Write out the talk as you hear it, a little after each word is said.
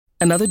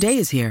Another day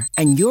is here,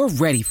 and you're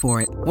ready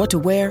for it. What to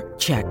wear?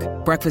 Check.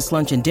 Breakfast,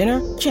 lunch, and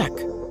dinner? Check.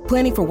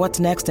 Planning for what's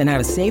next and how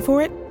to save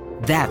for it?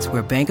 That's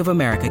where Bank of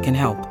America can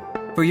help.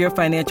 For your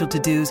financial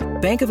to-dos,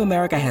 Bank of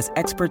America has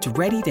experts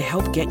ready to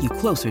help get you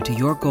closer to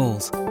your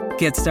goals.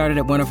 Get started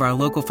at one of our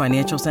local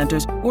financial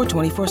centers or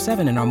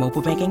 24/7 in our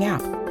mobile banking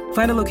app.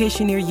 Find a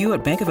location near you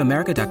at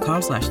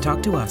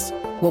bankofamerica.com/talktous.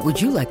 What would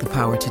you like the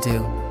power to do?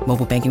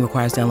 Mobile banking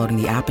requires downloading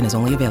the app and is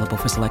only available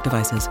for select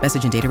devices.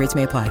 Message and data rates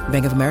may apply.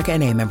 Bank of America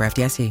N.A., member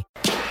FDIC.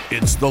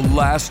 It's the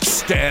Last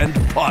Stand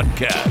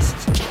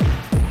Podcast.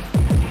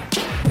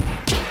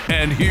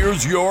 And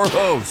here's your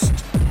host,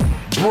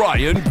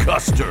 Brian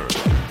Custer.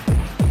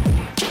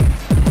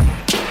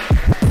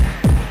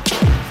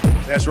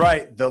 That's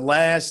right. The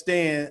Last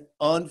Stand,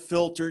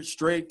 unfiltered,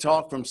 straight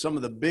talk from some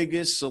of the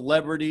biggest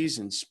celebrities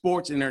in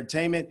sports and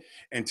entertainment.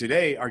 And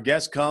today, our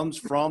guest comes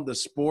from the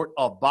sport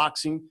of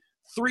boxing,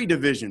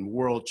 3-division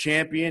world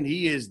champion.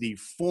 He is the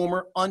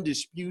former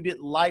undisputed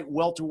light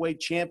welterweight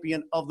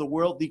champion of the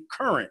world, the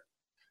current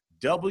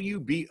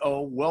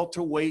WBO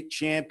welterweight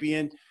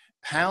champion,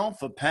 pound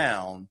for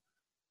pound,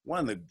 one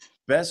of the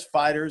best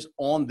fighters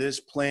on this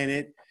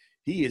planet.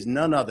 He is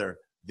none other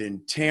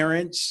than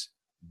Terrence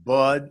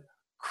Bud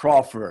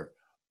Crawford.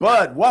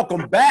 Bud,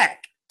 welcome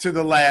back to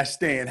The Last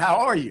Stand. How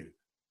are you?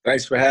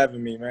 Thanks for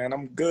having me, man.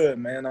 I'm good,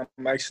 man.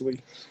 I'm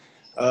actually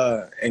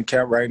in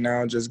camp right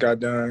now. Just got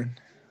done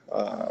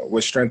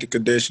with strength and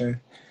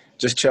condition.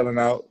 Just chilling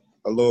out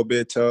a little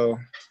bit till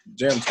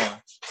gym time.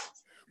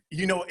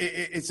 You know,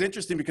 it's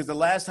interesting because the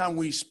last time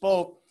we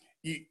spoke,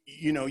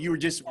 you were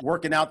just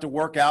working out to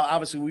work out.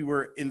 Obviously, we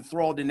were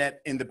enthralled in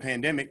the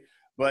pandemic,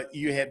 but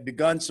you had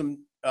begun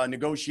some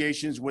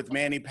negotiations with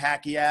Manny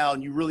Pacquiao,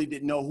 and you really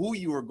didn't know who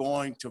you were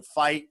going to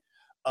fight.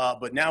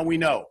 But now we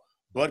know.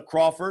 Bud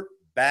Crawford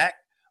back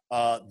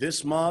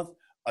this month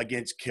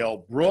against Kell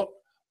Brook,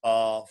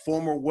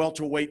 former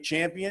welterweight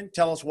champion.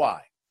 Tell us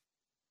why.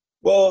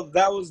 Well,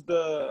 that was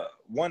the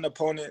one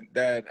opponent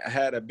that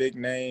had a big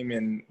name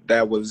and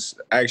that was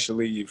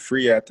actually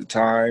free at the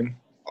time.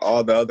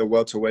 All the other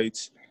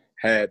welterweights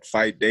had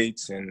fight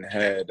dates and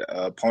had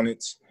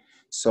opponents.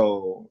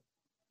 So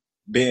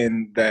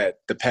being that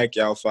the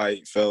Pacquiao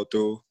fight fell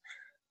through,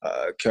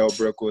 Kell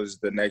Brook was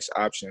the next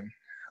option.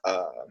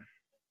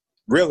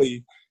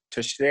 Really,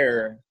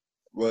 Teixeira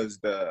was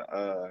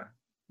the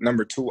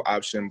number 2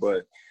 option,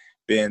 but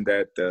being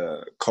that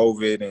the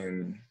COVID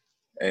and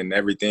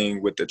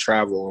everything with the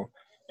travel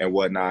and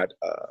whatnot,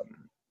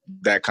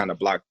 that kind of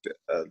blocked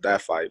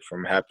that fight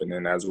from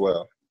happening as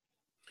well.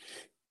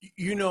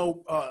 You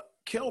know,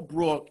 Kell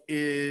Brook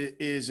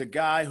is a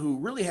guy who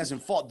really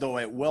hasn't fought, though,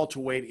 at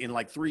welterweight in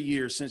like 3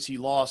 years since he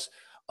lost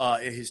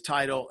his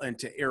title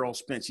to Errol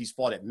Spence. He's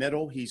fought at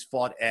middle. He's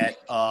fought at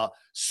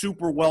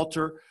super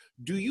welter.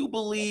 Do you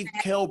believe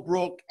Kell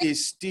Brook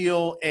is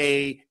still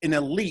an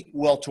elite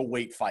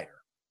welterweight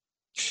fighter?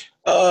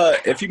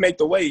 If you make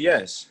the weight,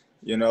 yes.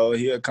 You know,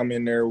 he'll come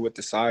in there with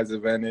the size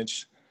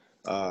advantage.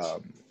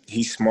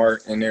 He's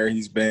smart in there.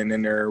 He's been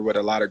in there with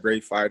a lot of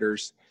great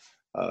fighters.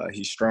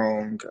 He's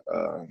strong.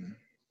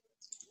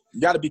 You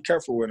got to be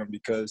careful with him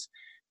because,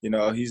 you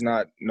know, he's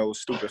not no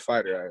stupid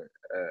fighter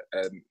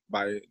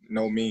by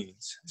no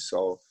means.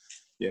 So,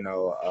 you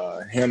know,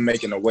 him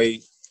making a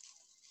weight,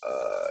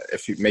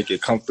 if you make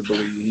it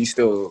comfortably, he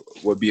still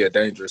would be a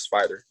dangerous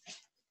fighter.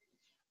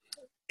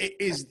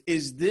 Is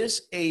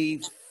this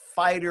a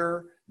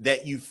fighter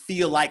that you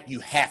feel like you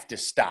have to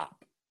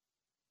stop?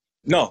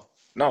 No.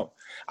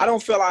 I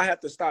don't feel I have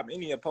to stop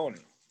any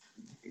opponent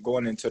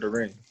going into the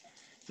ring.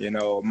 You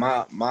know,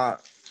 my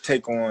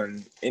take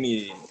on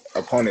any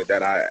opponent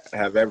that I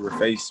have ever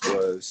faced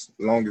was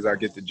as long as I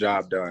get the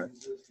job done.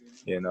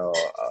 You know,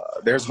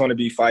 there's going to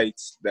be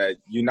fights that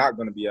you're not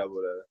going to be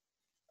able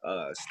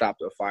to stop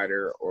the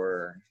fighter,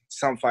 or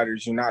some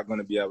fighters you're not going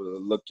to be able to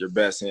look your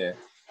best in.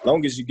 As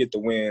long as you get the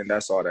win,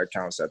 that's all that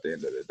counts at the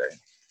end of the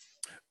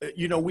day.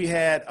 You know, we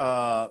had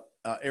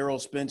Errol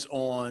Spence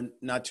on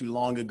not too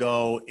long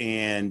ago,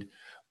 and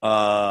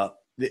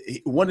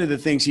one of the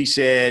things he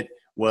said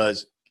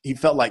was he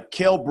felt like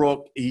Kell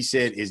Brook, he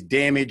said, is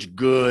damaged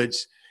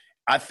goods.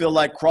 I feel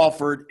like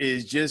Crawford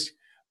is just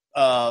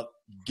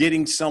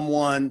getting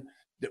someone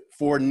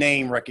for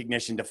name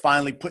recognition, to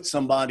finally put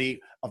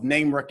somebody of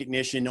name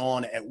recognition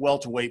on at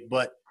welterweight,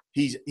 but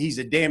he's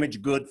a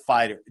damaged goods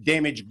fighter.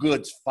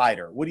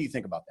 What do you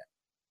think about that?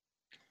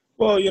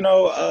 Well, you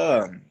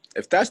know,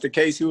 if that's the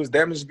case, he was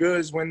damaged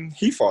goods when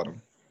he fought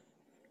him.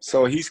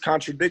 So he's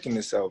contradicting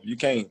himself. You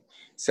can't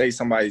say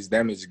somebody's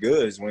damaged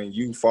goods when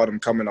you fought him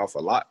coming off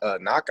a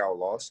knockout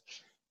loss.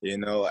 You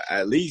know,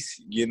 at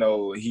least, you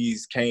know,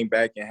 he's came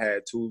back and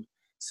had 2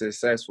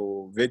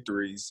 successful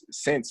victories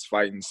since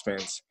fighting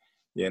Spence,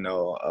 you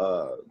know.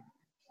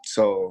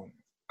 So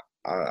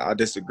I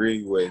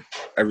disagree with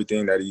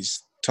everything that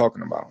he's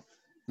talking about.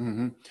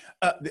 Mm-hmm.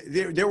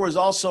 There was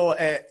also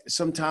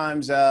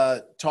sometimes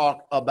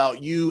talk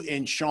about you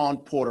and Shawn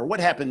Porter. What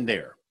happened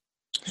there?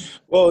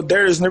 Well,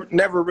 there's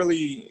never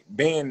really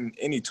been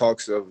any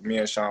talks of me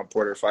and Shawn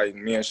Porter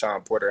fighting. Me and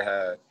Shawn Porter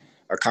had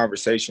a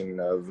conversation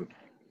of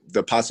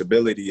the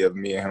possibility of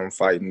me and him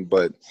fighting.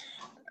 But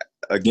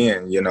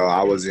again, you know,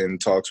 I was in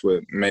talks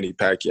with Manny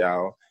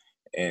Pacquiao,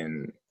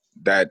 and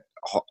that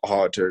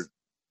halted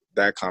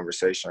that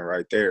conversation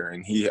right there.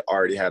 And he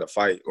already had a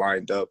fight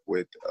lined up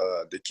with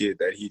the kid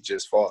that he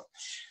just fought.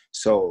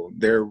 So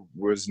there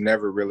was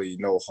never really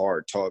no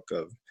hard talk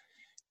of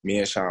me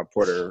and Sean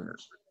Porter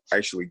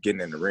actually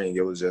getting in the ring.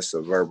 It was just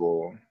a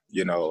verbal,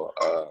 you know,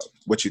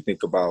 what you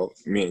think about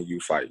me and you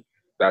fight.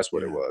 That's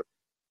what it was,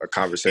 a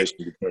conversation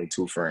between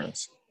two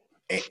friends.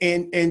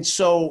 And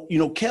so, you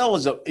know, Kell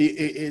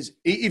is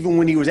even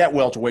when he was at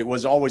welterweight,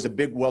 was always a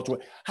big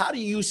welterweight. How do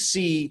you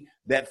see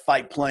that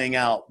fight playing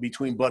out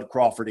between Bud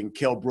Crawford and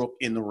Kell Brook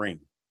in the ring?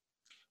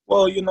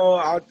 Well, you know,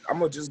 I'm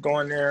going to just go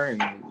in there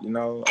and, you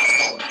know,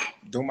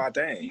 do my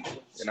thing.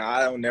 You know,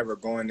 I don't never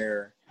go in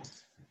there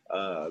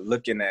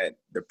looking at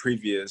the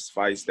previous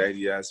fights that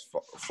he has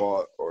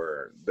fought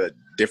or the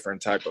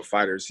different type of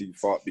fighters he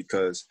fought,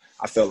 because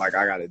I feel like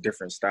I got a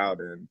different style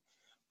than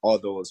all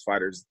those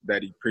fighters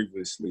that he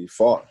previously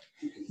fought.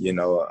 You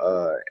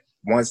know,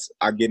 once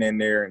I get in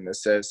there and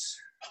assess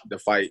the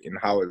fight and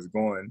how it's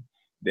going,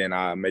 then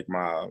I make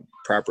my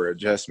proper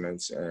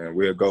adjustments and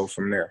we'll go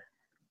from there.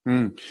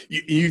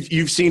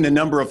 You've seen a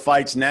number of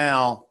fights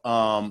now,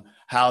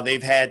 how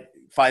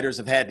fighters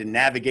have had to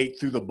navigate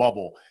through the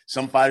bubble.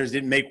 Some fighters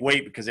didn't make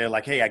weight because they're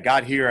like, hey, I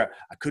got here,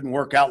 I couldn't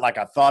work out like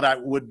I thought I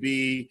would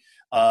be.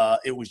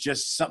 It was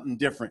just something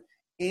different.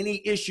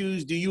 Any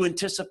issues do you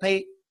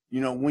anticipate,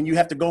 you know, when you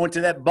have to go into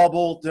that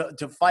bubble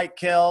to fight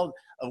Kell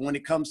when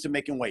it comes to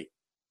making weight?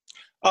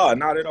 Oh,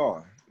 not at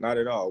all. Not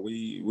at all.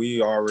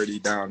 We already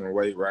down in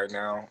weight right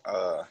now.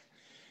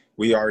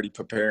 We already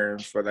preparing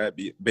for that,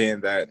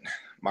 being that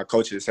my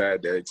coaches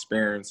had the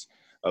experience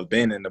of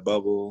being in the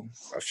bubble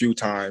a few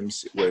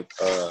times with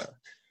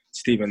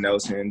Steven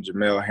Nelson,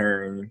 Jamel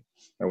Herring,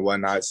 and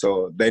whatnot.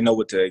 So they know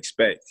what to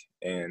expect.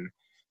 And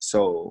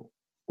so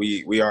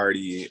we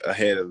already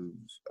ahead of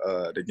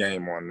the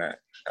game on that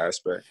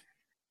aspect.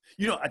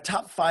 You know, a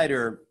top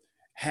fighter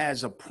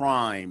has a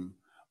prime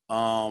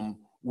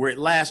where it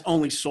lasts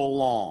only so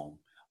long.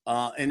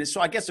 And so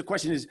I guess the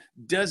question is,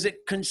 does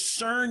it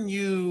concern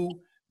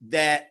you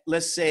that,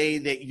 let's say,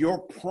 that your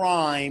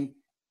prime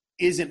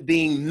isn't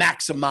being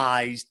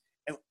maximized,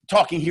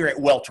 talking here at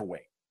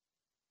welterweight?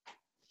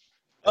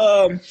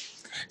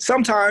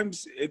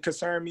 Sometimes it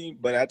concerns me,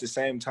 but at the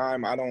same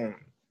time, I don't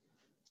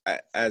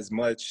as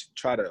much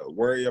try to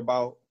worry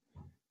about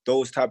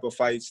those type of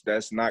fights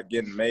that's not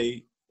getting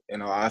made. You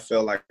know, I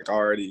feel like I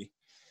already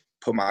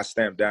put my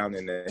stamp down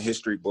in the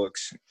history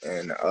books,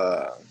 and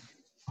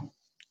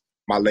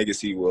my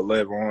legacy will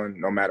live on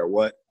no matter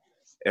what,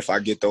 if I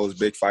get those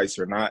big fights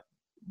or not,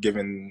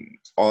 given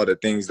all the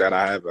things that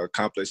I have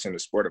accomplished in the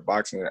sport of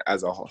boxing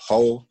as a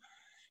whole,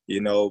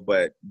 you know.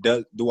 But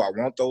do I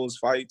want those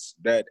fights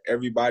that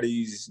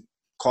everybody's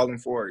calling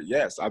for?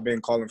 Yes, I've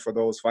been calling for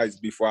those fights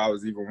before I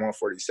was even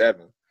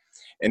 147.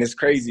 And it's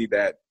crazy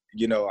that,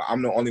 you know,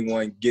 I'm the only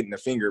one getting the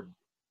finger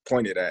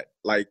pointed at.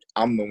 Like,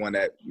 I'm the one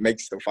that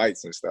makes the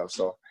fights and stuff.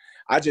 So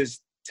I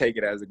just take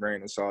it as a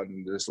grain of salt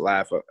and just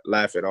laugh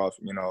it off.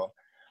 You know,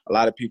 a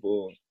lot of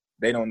people,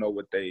 they don't know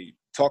what they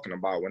talking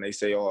about when they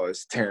say, oh,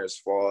 it's Terrence's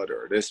fault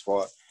or this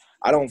fault.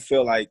 I don't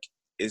feel like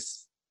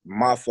it's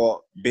my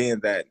fault, being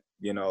that,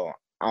 you know,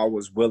 I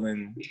was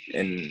willing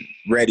and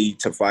ready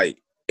to fight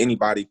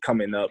anybody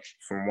coming up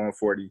from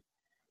 140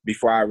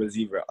 before I was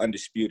even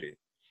undisputed.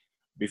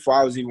 Before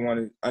I was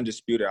even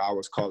undisputed, I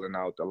was calling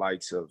out the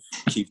likes of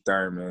Keith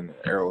Thurman,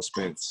 Errol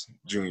Spence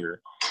Jr.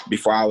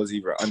 Before I was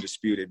even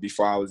undisputed,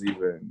 before I was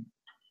even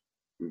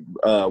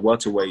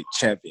welterweight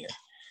champion.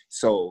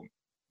 So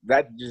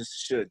that just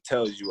should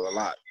tell you a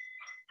lot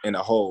in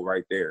a whole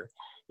right there.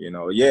 You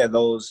know, yeah,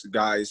 those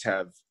guys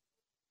have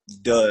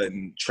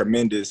done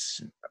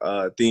tremendous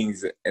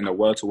things in the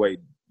welterweight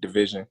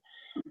division,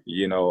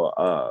 you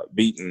know,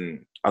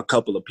 beating a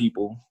couple of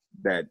people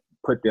that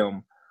put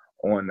them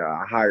on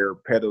a higher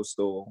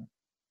pedestal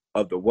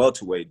of the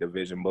welterweight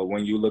division. But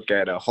when you look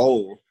at a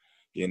whole,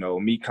 you know,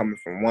 me coming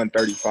from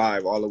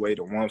 135 all the way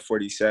to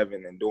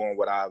 147 and doing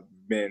what I've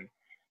been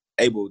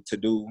able to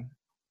do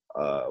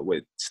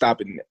with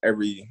stopping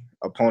every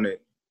opponent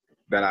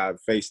that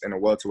I've faced in the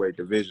welterweight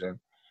division.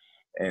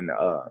 And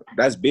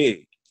that's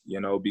big,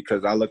 you know,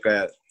 because I look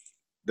at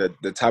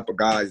the type of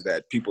guys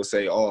that people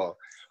say, oh,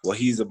 well,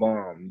 he's a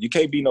bum. You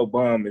can't be no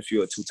bum if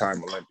you're a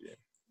two-time Olympian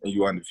and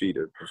you're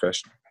undefeated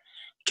professional.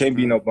 You can't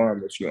be no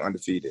bum if you're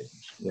undefeated.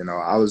 You know,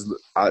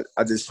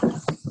 I just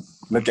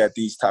look at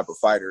these type of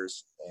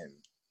fighters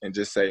and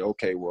just say,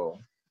 okay, well,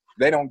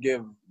 they don't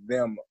give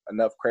them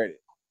enough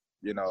credit,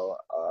 you know,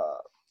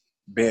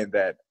 being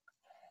that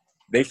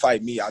they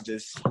fight me. I'm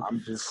just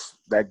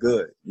that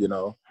good, you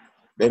know.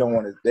 They don't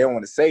want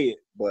to say it,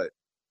 but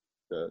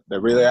the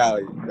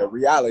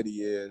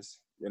reality is,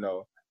 you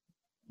know,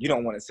 you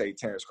don't want to say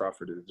Terrence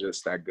Crawford is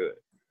just that good.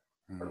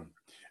 Mm-hmm.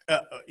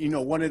 You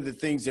know, one of the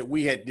things that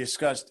we had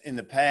discussed in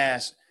the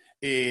past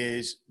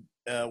is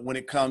when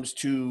it comes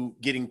to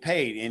getting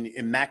paid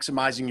and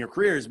maximizing your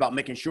career is about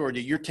making sure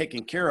that you're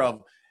taken care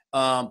of.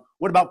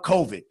 What about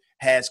COVID?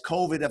 has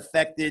COVID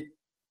affected,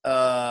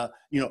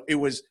 it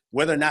was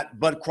whether or not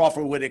Bud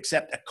Crawford would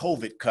accept a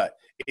COVID cut.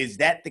 Is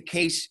that the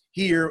case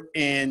here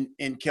in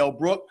Kell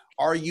Brook?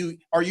 Are you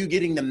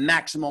getting the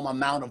maximum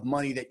amount of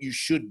money that you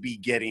should be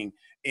getting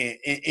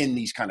in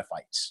these kind of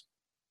fights?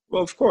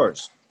 Well, of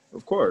course.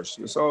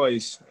 It's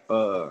always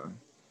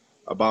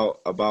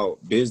about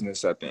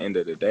business at the end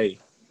of the day.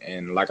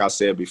 And like I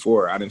said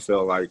before, I didn't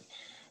feel like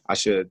I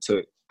should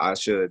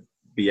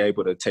be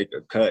able to take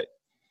a cut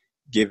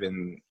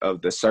given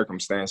of the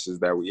circumstances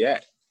that we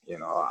at.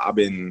 I've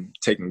been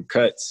taking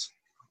cuts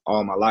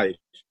all my life,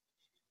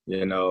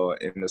 in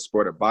the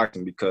sport of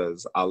boxing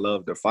because I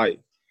love to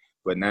fight.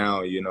 But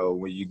now,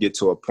 when you get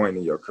to a point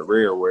in your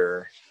career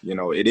where,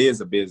 it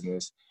is a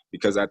business,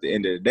 because at the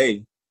end of the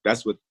day,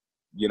 that's what,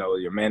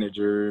 your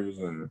managers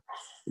and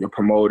your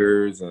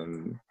promoters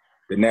and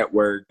the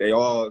network, they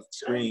all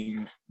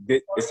scream,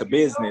 it's a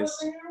business,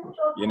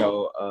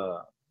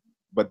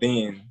 but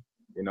then,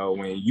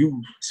 when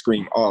you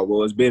scream, oh,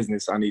 well, it's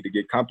business, I need to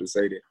get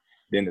compensated,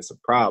 then it's a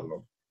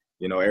problem.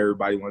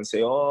 Everybody wants to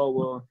say, oh,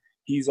 well,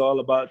 he's all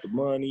about the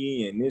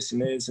money and this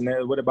and this and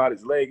that. What about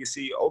his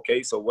legacy?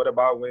 Okay, so what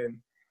about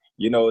when,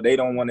 they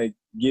don't want to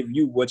give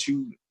you what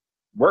you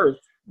worth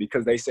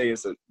because they say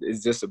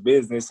it's just a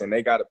business and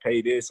they got to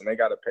pay this and they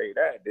got to pay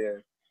that.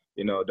 Then,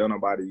 don't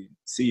nobody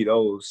see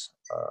those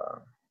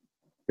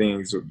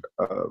things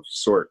of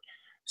sort.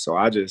 So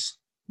I just,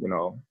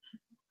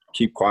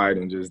 keep quiet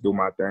and just do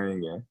my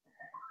thing and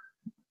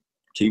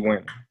keep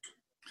winning.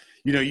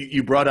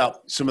 You brought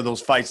up some of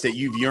those fights that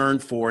you've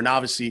yearned for, and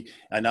obviously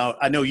I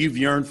know you've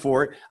yearned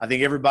for it. I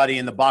think everybody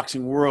in the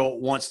boxing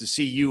world wants to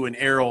see you and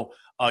Errol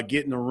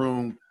get in the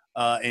room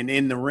and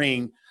in the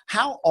ring.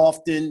 How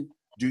often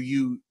do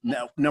you,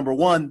 number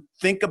one,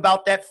 think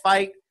about that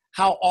fight?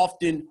 How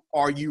often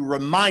are you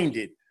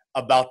reminded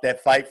about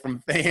that fight from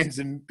fans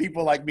and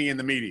people like me in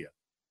the media?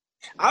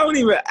 I don't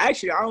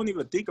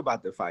even think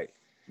about the fight.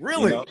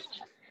 Really?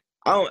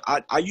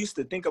 I used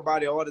to think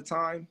about it all the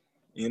time.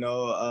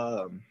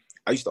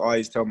 I used to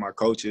always tell my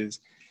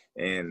coaches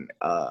and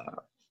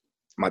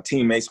my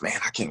teammates, man,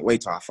 I can't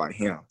wait till I fight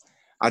him.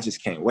 I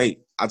just can't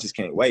wait. I just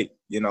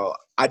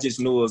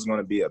knew it was going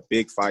to be a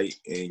big fight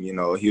and,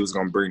 he was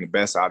going to bring the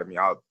best out of me.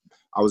 I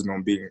was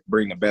going to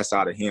bring the best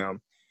out of him,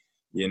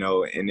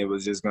 and it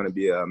was just going to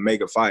be a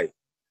mega fight.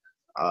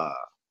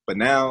 But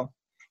now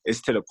it's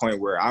to the point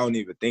where I don't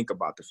even think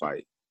about the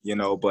fight,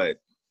 but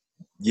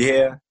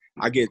yeah,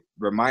 I get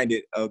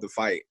reminded of the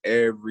fight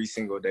every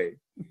single day.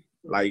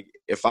 Like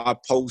if I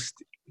post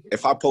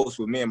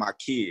with me and my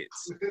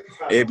kids,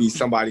 it'd be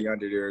somebody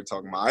under there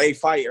talking about, hey,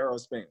 fight Errol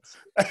Spence.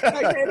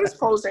 Like, man,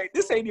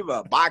 this ain't even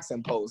a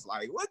boxing post.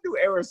 Like, what do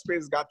Errol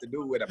Spence got to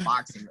do with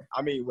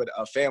with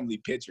a family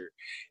picture?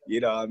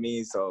 You know what I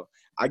mean? So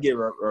I get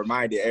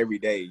reminded every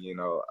day,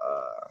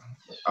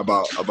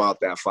 about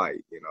that fight.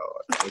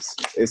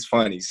 It's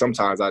funny.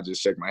 Sometimes I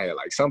just shake my head.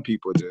 Like some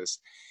people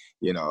just,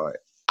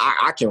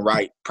 I can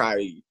write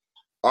probably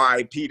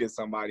RIP to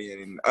somebody,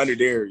 and under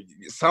there,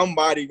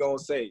 somebody gonna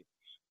say,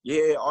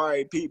 yeah,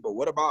 RIP, but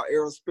what about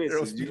Errol Spence?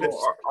 Is you gonna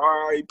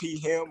RIP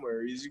him,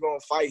 or is you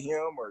gonna fight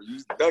him, or you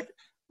duck?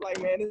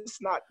 Like, man,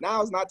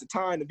 now's not the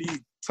time to be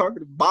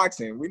talking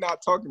boxing. We're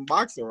not talking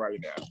boxing right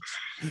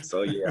now.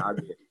 So yeah,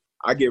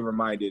 I get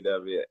reminded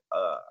of it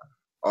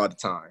all the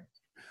time.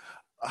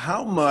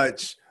 How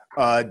much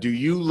do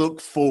you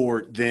look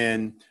forward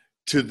then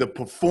to the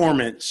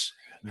performance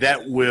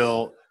that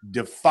will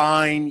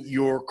define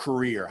your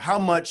career? How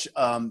much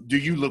do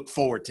you look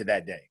forward to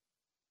that day?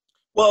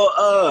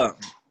 Well,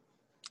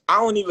 I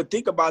don't even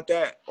think about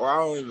that, or I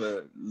don't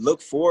even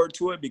look forward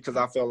to it because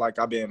I feel like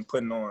I've been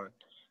putting on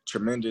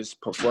tremendous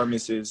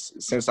performances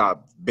since I've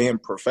been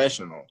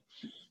professional.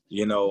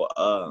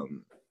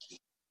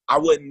 I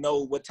wouldn't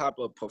know what type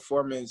of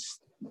performance,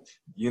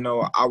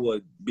 I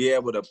would be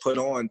able to put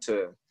on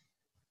to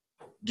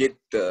get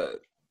the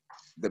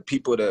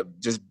people to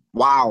just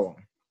wow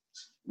them.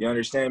 You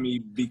understand me?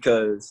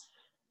 Because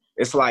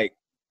it's like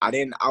I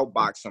didn't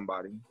outbox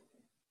somebody.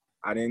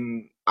 I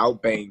didn't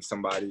outbang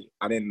somebody.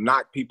 I didn't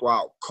knock people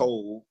out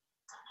cold.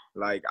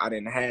 Like I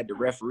didn't have the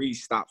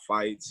referees stop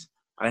fights.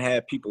 I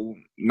had people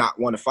not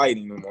want to fight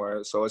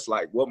anymore. So it's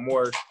like, what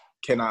more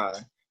can I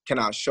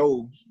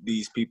show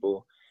these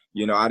people?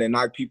 I didn't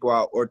knock people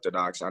out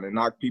orthodox. I didn't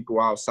knock people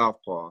out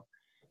southpaw.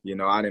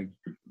 I didn't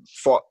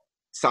fought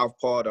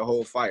southpaw the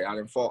whole fight. I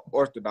didn't fought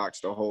orthodox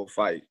the whole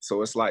fight.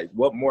 So it's like,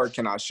 what more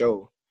can I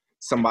show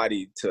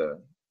somebody to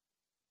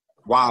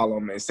wow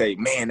them and say,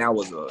 man, that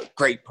was a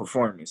great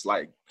performance?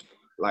 Like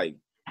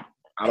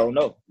I don't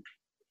know.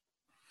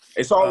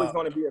 It's always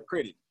going to be a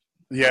critic.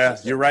 Yeah,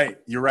 you're right.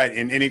 You're right.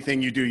 In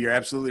anything you do, you're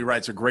absolutely right.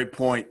 It's a great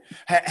point.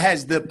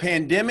 Has the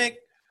pandemic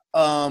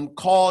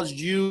caused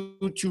you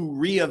to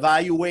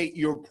reevaluate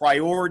your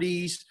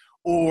priorities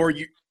or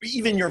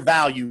even your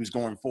values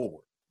going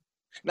forward?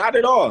 Not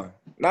at all.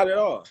 Not at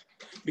all.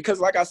 Because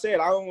like I said,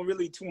 I don't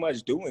really too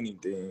much do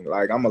anything.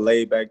 Like I'm a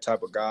laid back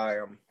type of guy.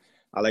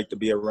 I like to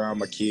be around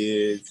my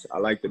kids. I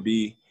like to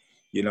be,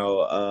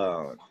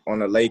 on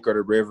the lake or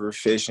the river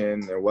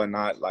fishing and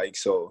whatnot. Like,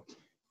 so,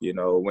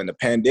 when the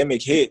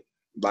pandemic hit,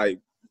 like,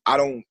 I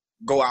don't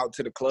go out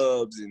to the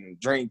clubs and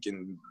drink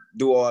and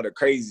do all the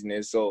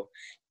craziness. So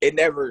it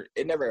never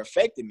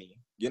affected me.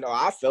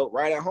 I felt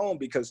right at home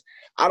because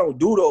I don't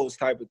do those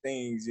type of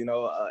things.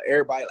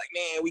 Everybody like,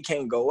 man, we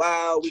can't go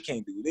out. We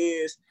can't do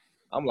this.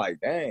 I'm like,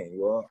 dang,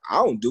 well, I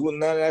don't do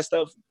none of that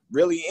stuff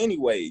really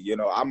anyway.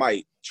 I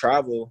might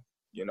travel.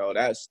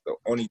 That's the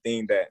only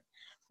thing that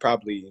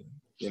probably,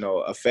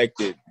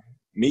 affected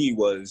me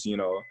was,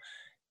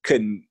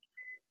 couldn't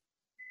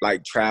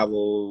like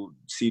travel,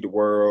 see the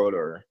world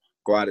or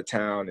go out of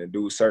town and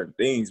do certain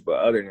things. But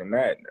other than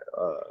that,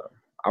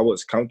 I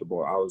was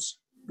comfortable. I was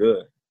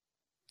good.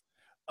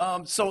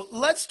 So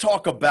let's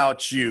talk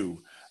about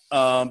you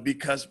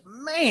because,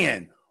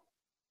 man,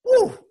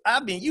 whew, I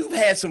mean, you've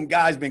had some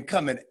guys been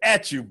coming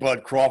at you,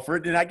 Bud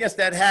Crawford, and I guess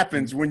that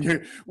happens when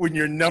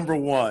you're number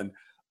one.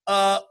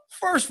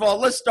 First of all,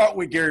 let's start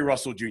with Gary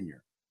Russell Jr.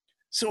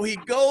 So he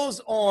goes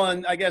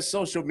on, I guess,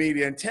 social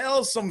media and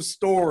tells some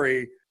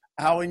story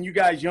how in you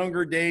guys'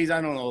 younger days,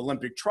 I don't know,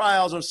 Olympic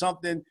trials or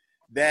something,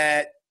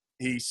 that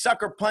he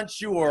sucker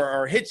punched you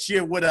or hits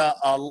you with a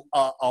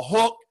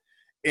hook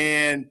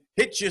and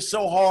hit you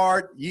so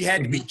hard you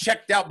had to be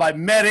checked out by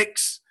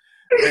medics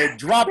and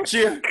dropped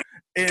you.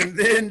 And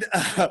then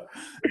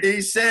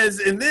he says,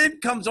 and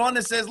then comes on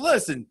and says,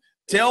 listen,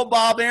 tell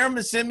Bob Arum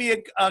to send me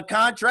a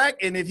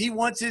contract, and if he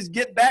wants his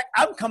get back,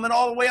 I'm coming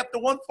all the way up to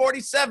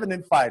 147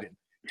 and fighting.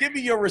 Give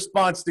me your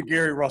response to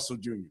Gary Russell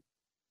Jr.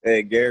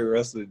 Hey, Gary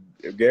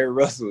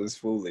Russell is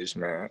foolish,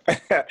 man.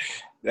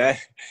 That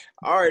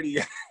I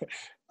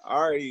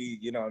already,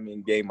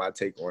 gave my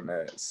take on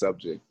that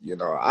subject.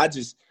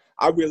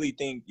 I really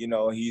think,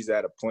 he's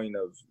at a point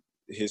of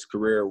his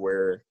career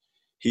where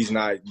he's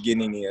not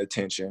getting any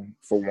attention,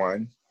 for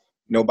one.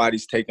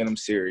 Nobody's taking him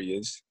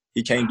serious.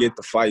 He can't get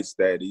the fights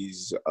that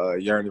he's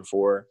yearning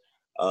for.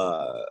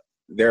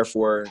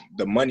 Therefore,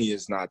 the money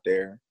is not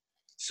there.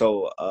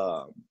 So,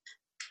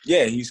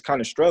 he's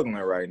kind of struggling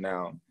right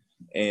now.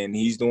 And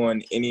he's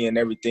doing any and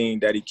everything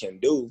that he can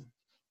do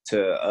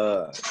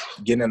to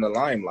get in the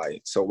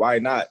limelight. So why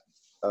not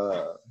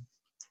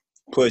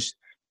push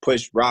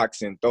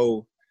rocks and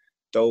throw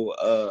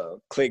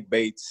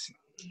clickbaits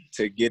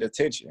to get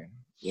attention?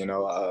 I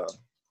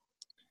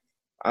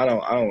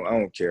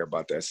don't care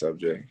about that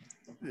subject.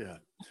 Yeah.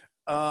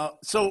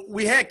 So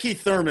we had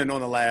Keith Thurman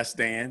on The Last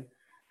Stand,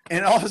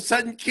 and all of a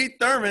sudden Keith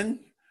Thurman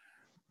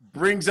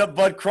brings up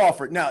Bud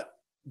Crawford. Now,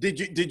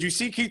 did you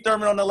see Keith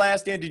Thurman on The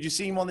Last Stand? Did you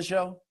see him on the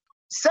show?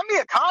 Send me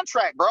a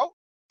contract, bro.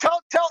 Tell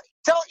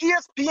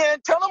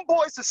ESPN, tell them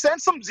boys to send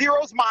some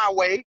zeros my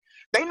way.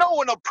 They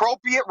know an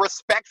appropriate,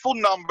 respectful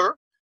number.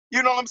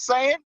 You know what I'm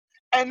saying?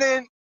 And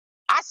then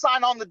I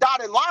sign on the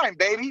dotted line,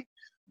 baby.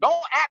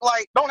 Don't act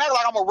like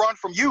I'm gonna run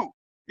from you.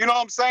 You know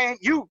what I'm saying?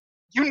 You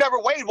never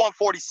weighed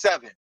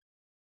 147.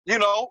 You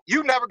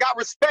never got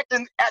respect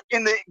in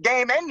the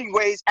game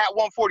anyways at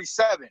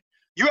 147.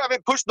 You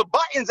haven't pushed the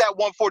buttons at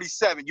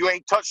 147. You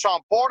ain't touched Sean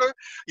Porter.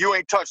 You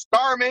ain't touched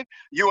Thurman.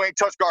 You ain't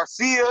touched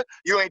Garcia.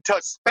 You ain't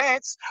touched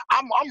Spence.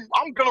 I'm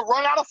gonna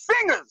run out of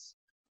fingers.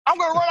 I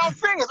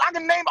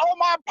can name all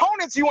my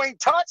opponents you ain't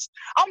touched.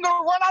 I'm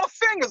gonna run out of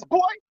fingers, boy.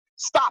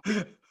 Stop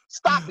it.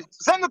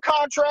 Send the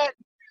contract.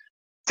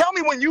 Tell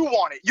me when you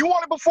want it. You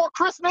want it before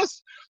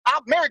Christmas?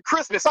 Merry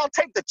Christmas. I'll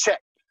take the check.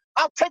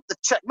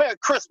 Merry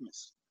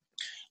Christmas.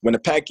 When the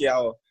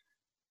Pacquiao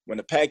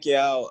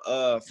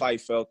fight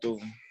fell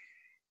through,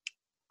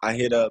 I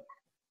hit up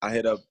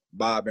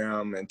Bob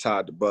Arum and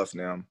Todd DeBuff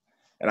now,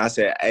 and I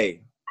said,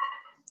 hey,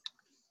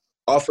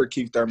 offer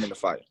Keith Thurman to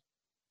fight.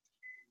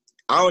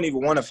 I don't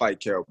even want to fight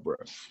Kell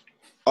Brook.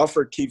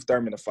 Offer Keith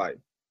Thurman to fight.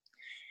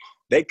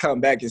 They come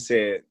back and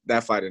said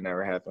that fight had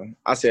never happened.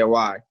 I said,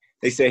 why?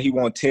 They said he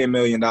won $10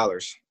 million.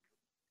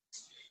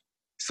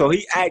 So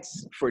he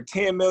asked for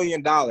 $10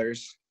 million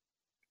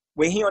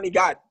when he only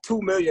got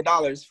 $2 million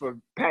for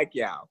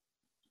Pacquiao.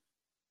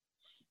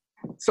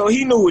 So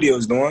he knew what he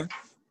was doing.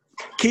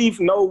 Keith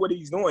know what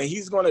he's doing.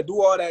 He's going to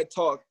do all that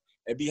talk,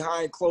 and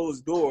behind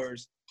closed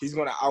doors, he's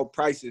going to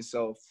outprice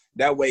himself.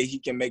 That way he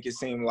can make it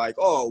seem like,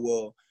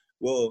 oh,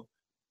 well,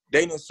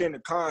 they didn't send a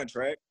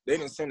contract.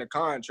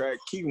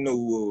 Keith knew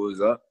what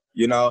was up.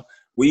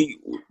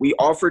 We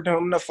offered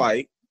him the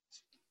fight.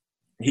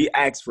 He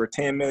asked for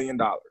 $10 million.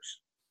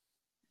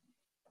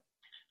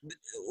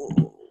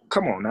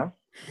 Come on now.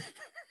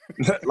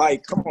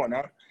 Come on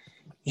now.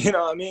 You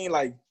know what I mean?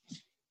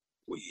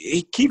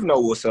 Keith know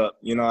what's up.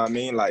 You know what I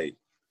mean? I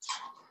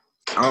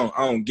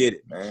don't get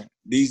it, man.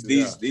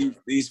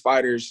 These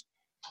fighters,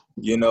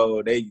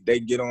 they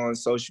get on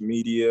social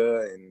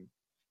media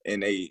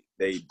and they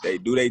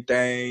do their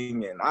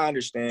thing, and I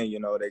understand,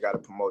 they got to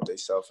promote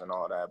themselves and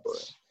all that,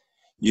 but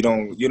you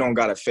don't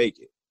got to fake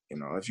it.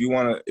 If you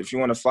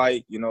wanna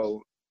fight,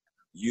 you'll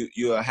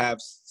have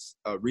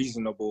a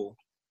reasonable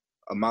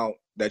amount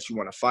that you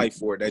want to fight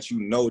for that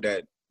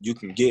that you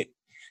can get.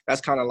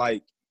 That's kind of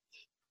like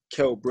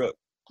Kell Brook.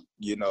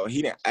 He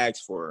didn't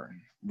ask for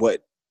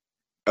what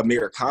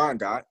Amir Khan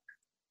got.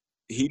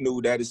 he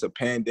knew that it's a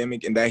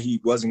pandemic and that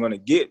he wasn't going to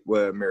get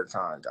what Amir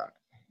Khan got.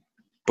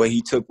 But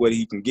he took what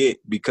he can get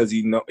because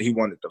he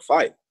wanted to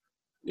fight,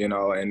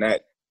 and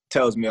that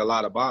tells me a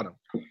lot about him.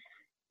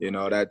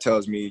 That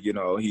tells me,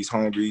 he's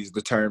hungry, he's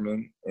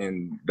determined,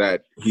 and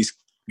that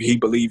he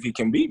believes he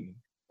can beat me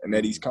and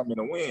that he's coming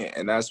to win.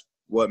 And that's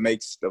what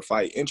makes the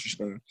fight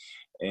interesting.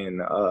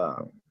 And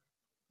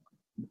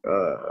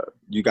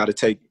you got to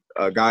take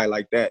a guy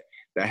like that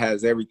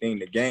has everything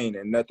to gain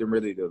and nothing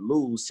really to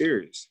lose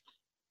serious.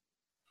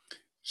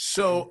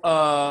 So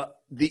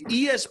the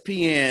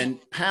ESPN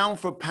pound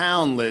for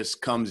pound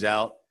list comes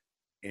out,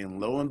 and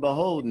lo and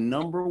behold,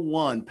 number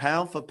one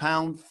pound for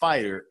pound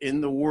fighter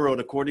in the world,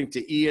 according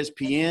to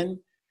ESPN,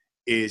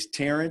 is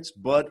Terrence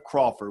Bud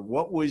Crawford.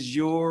 What was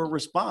your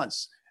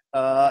response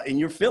and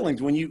your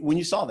feelings when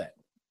you saw that?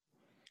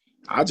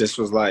 I just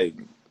was like,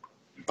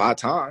 by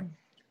time.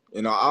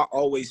 I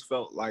always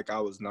felt like I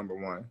was number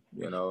one,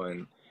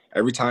 and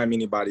every time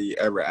anybody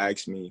ever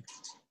asked me,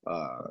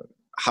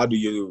 how do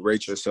you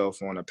rate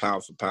yourself on a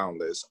pound for pound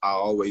list, I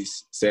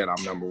always said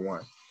I'm number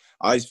one.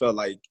 I always felt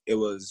like it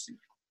was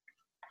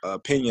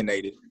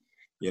opinionated,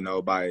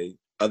 by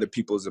other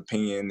people's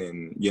opinion.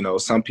 And,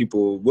 some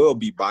people will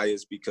be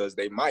biased because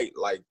they might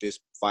like this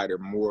fighter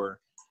more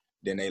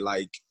than they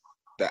like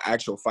the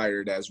actual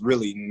fighter that's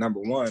really number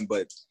one,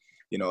 but,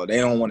 they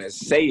don't want to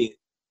say it.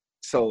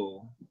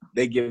 So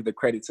they give the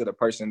credit to the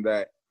person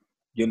that,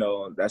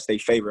 that's their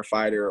favorite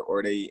fighter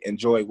or they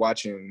enjoy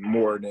watching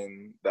more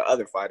than the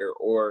other fighter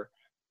or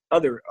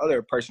other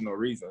personal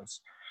reasons.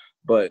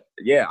 But,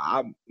 yeah,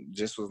 I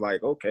just was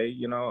like, okay,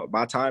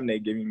 by the time they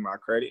give me my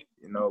credit,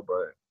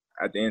 but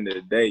at the end of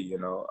the day,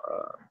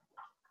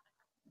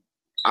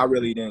 I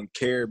really didn't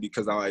care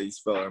because I always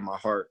felt in my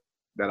heart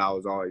that I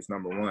was always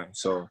number one.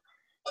 So,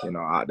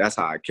 that's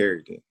how I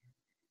carried it.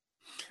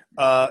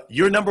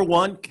 You're number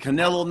one,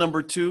 Canelo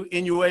number two,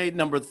 Inoue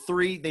number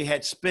three. They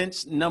had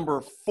Spence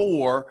number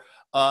four.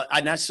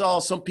 And I saw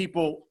some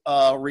people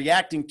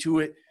reacting to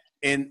it.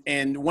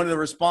 And one of the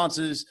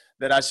responses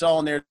that I saw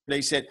in there,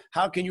 they said,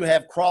 how can you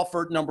have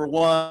Crawford number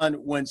one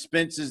when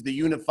Spence is the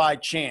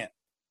unified champ?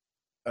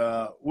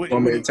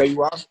 Want me to tell you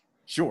why?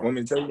 Sure. Want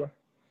me to tell you why?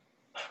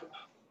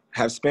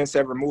 Have Spence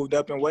ever moved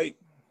up in weight?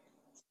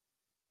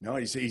 No,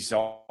 he's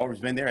always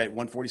been there at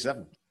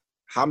 147.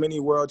 How many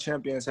world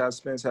champions have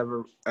Spence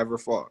ever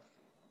fought?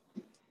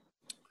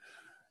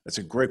 That's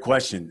a great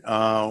question.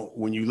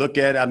 When you look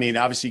at,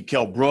 obviously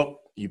Kell Brook,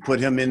 you put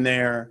him in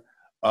there.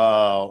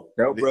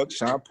 Kell Brook,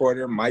 Sean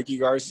Porter, Mikey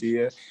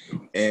Garcia,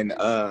 and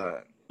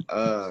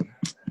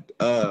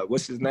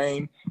what's his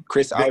name?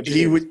 Chris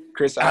Algieri.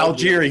 Chris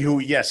Algieri, who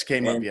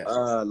came and, up. Yes.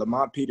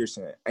 Lamont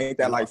Peterson. Ain't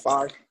that like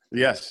five?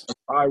 Yes.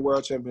 5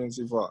 world champions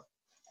he fought.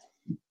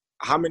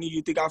 How many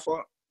you think I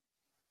fought?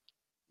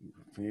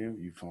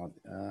 You fought.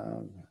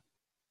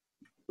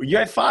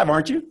 You're at 5,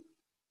 aren't you?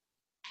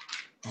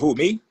 Who,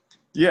 me?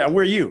 Yeah.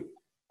 Where are you?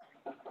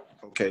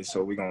 Okay,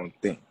 so we're gonna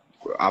think.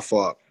 I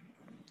fought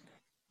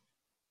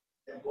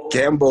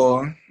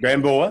Gamboa,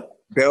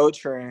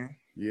 Beltran,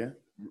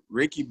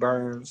 Ricky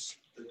Burns,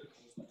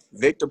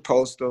 Victor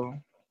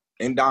Postal,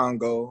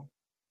 Ndongo,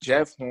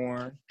 Jeff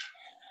Horn,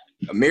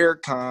 Amir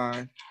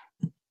Khan,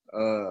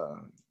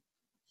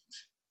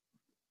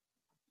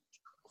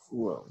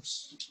 who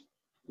else?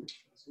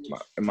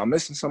 Am I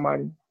missing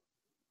somebody?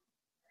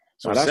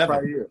 So no, that's 7.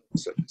 probably it.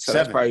 So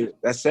that's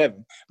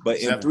 7. But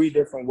 7. In 3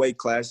 different weight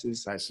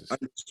classes,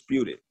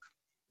 undisputed.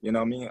 You know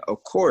what I mean?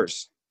 Of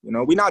course.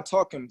 We're not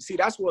talking. See,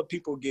 that's what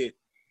people get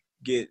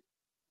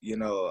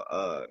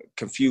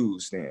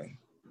confused in.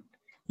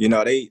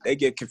 They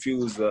get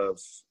confused of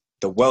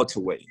the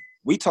welterweight.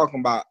 We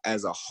talking about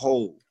as a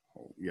whole.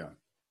 Yeah.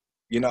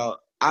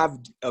 I've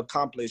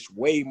accomplished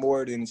way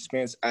more than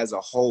Spence as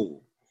a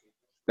whole.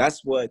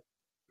 That's what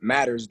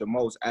matters the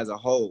most as a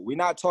whole. We're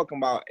not talking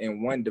about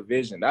in one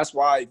division. That's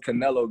why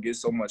Canelo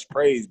gets so much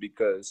praise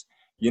because,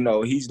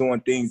 he's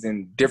doing things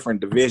in different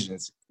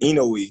divisions.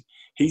 Inoue,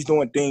 he's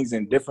doing things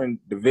in different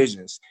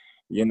divisions.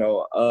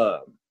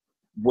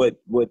 Would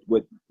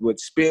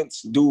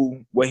Spence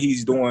do what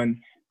he's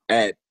doing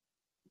at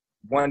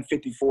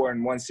 154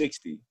 and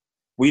 160?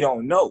 We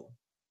don't know.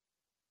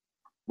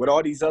 Would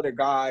all these other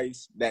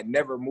guys that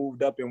never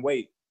moved up in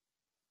weight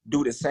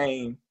do the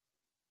same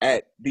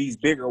at these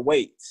bigger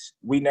weights?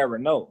 We never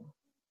know.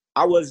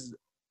 I was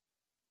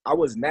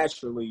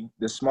naturally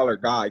the smaller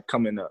guy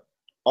coming up,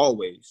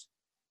 always.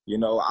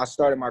 I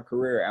started my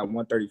career at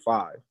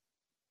 135.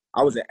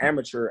 I was an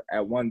amateur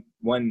at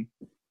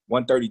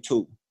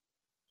 132,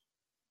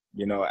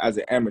 as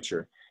an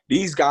amateur.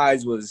 These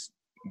guys was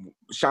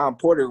Sean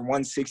Porter,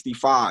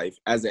 165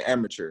 as an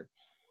amateur.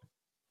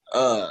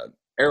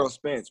 Errol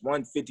Spence,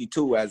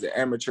 152 as an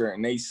amateur,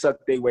 and they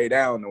sucked their way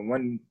down to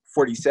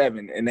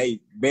 147, and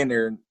they been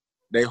there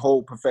their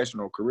whole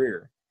professional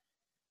career.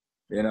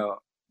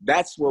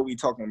 That's what we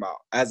talking about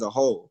as a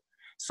whole.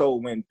 So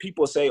when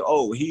people say,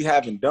 oh, he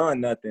haven't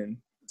done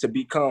nothing to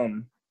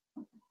become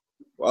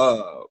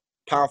pound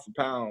for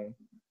pound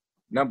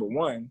number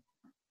one,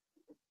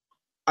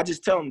 I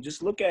just tell them,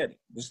 just look at it.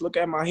 Just look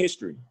at my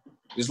history.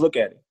 Just look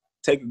at it.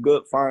 Take a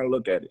good, fine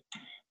look at it.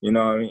 You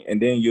know what I mean?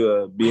 And then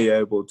you'll be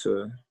able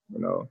to,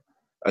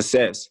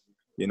 assess.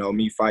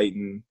 Me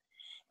fighting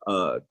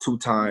two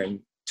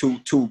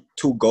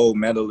gold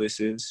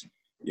medalists,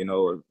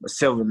 a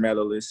silver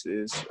medalist,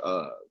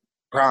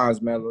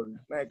 bronze medalist.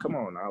 Man, come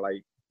on now.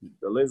 Like,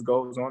 the list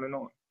goes on and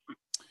on.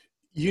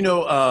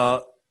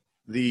 Your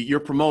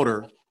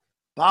promoter,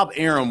 Bob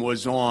Arum,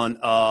 was on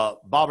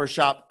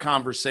Barbershop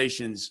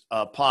Conversations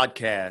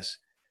podcast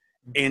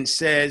and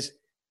says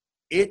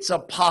it's a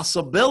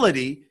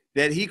possibility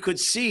that he could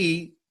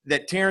see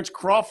that Terrence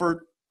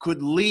Crawford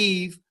could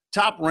leave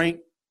Top Rank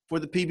for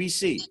the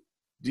PBC.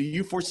 Do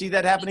you foresee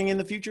that happening in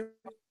the future?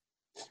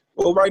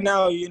 Well, right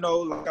now,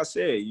 like I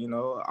said,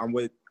 I'm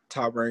with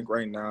Top Rank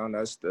right now, and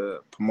that's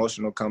the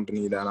promotional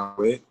company that I'm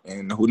with,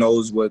 and who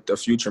knows what the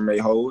future may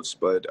holds.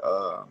 But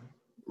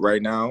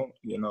right now,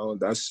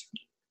 that's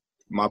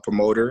my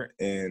promoter,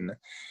 and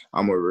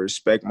I'm going to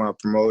respect my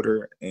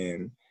promoter,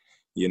 and,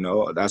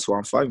 that's what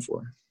I'm fighting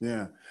for.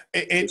 Yeah.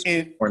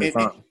 And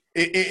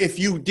if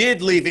you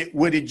did leave it,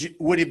 would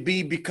it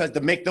be because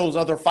to make those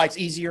other fights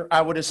easier,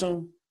 I would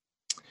assume?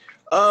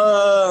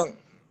 I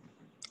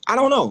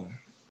don't know.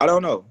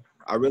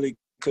 I really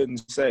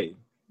couldn't say,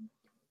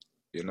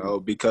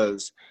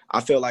 because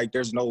I feel like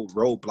there's no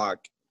roadblock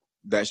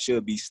that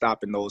should be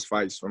stopping those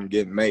fights from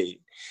getting made.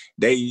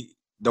 They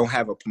don't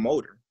have a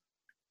promoter.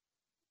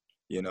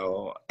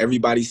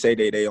 Everybody say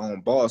they their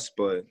own boss,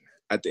 but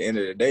at the end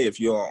of the day, if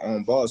you're your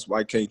own boss,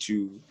 why can't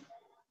you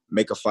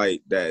make a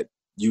fight that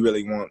you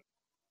really want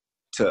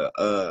to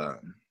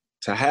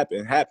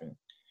happen?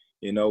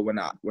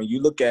 When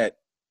you look at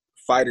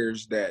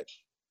fighters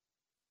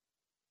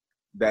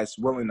that's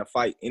willing to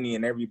fight any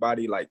and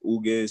everybody, like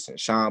Ugas and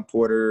Sean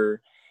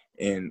Porter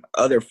and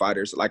other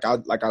fighters, like I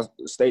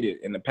stated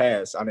in the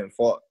past, I didn't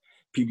fought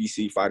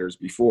PBC fighters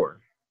before.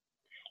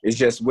 It's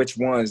just which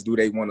ones do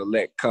they want to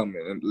let come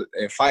and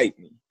fight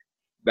me?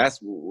 That's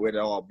what it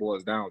all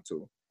boils down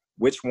to.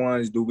 Which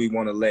ones do we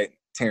want to let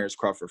Terrence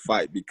Crawford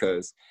fight?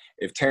 Because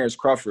if Terrence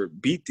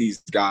Crawford beat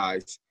these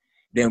guys,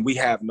 then we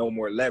have no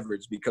more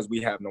leverage because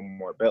we have no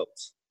more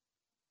belts.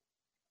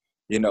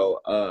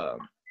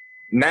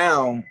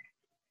 Now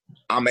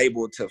I'm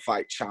able to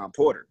fight Sean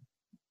Porter.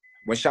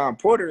 When Sean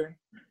Porter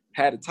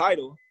had a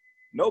title,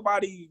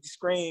 nobody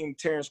screamed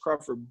Terrence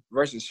Crawford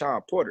versus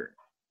Sean Porter.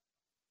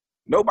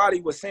 Nobody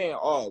was saying,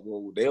 oh,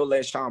 well, they'll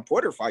let Sean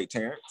Porter fight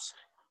Terrence.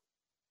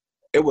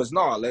 It was,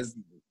 no, let's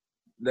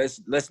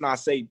not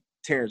say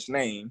Terrence's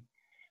name.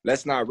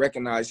 Let's not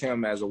recognize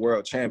him as a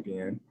world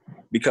champion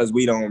because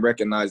we don't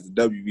recognize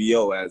the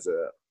WBO as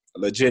a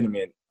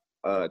legitimate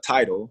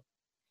title.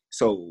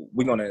 So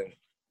we're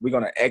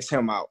gonna X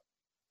him out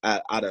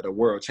of the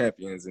world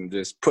champions and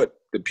just put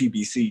the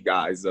PBC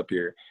guys up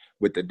here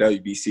with the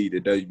WBC,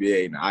 the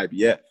WBA, and the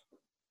IBF.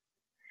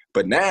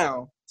 But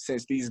now,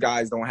 since these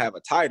guys don't have a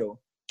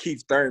title,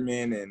 Keith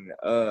Thurman and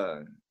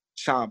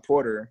Sean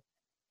Porter,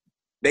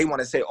 they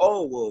want to say,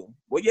 oh,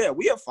 well, yeah,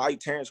 we'll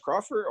fight Terrence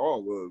Crawford. Oh,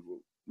 well,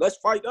 let's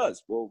fight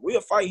us. Well, we'll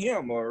fight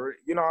him, or,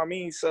 you know what I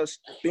mean? Such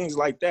things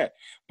like that.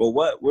 But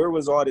where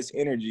was all this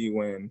energy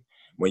when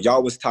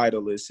y'all was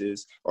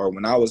titleists, or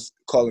when I was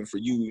calling for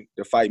you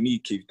to fight me,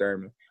 Keith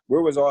Thurman?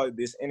 Where was all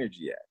this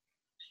energy at?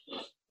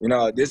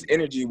 This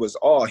energy was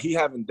all. He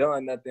haven't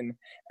done nothing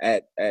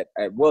at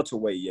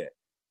welterweight yet.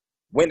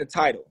 Win the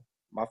title.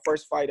 My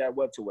first fight at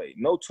welterweight.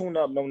 No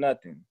tune-up, no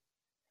nothing.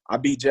 I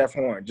beat Jeff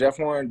Horn. Jeff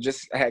Horn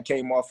just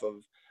came off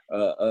of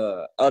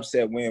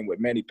upset win with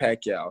Manny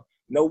Pacquiao.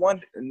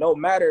 No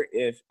matter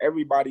if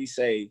everybody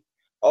say,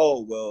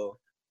 oh, well,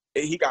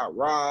 he got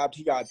robbed,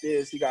 he got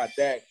this, he got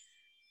that.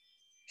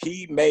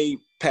 He made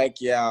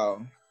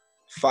Pacquiao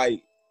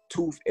fight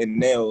tooth and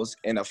nails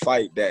in a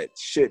fight that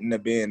shouldn't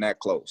have been that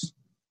close.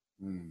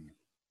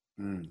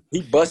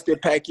 He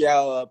busted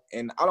Pacquiao up,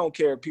 and I don't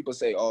care if people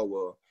say, oh,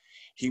 well,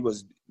 he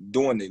was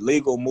doing the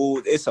legal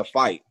move. It's a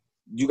fight.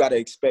 You got to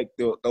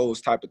expect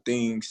those type of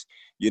things,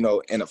 in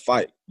a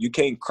fight. You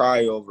can't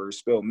cry over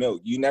spilled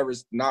milk. You never,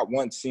 not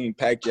once, seen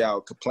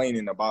Pacquiao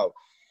complaining about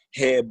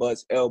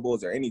headbutts,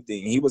 elbows, or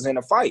anything. He was in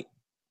a fight.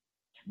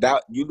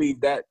 That you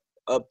leave that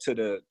up to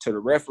the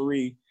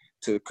referee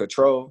to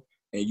control,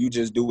 and you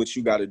just do what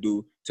you got to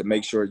do to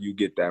make sure you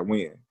get that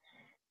win.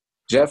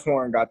 Jeff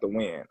Horn got the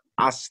win.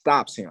 I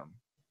stops him.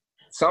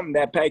 Something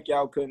that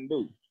Pacquiao couldn't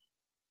do.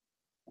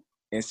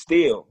 And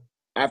still,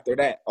 after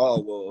that,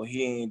 oh, well,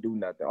 he ain't do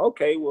nothing.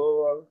 Okay,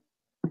 well,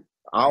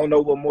 I don't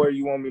know what more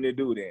you want me to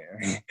do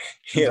then.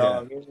 You know what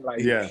I mean?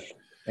 Like, yeah.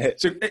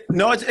 So,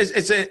 no,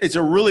 it's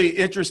a really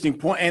interesting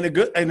point and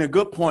a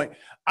good point.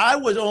 I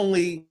was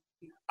only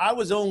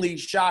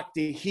shocked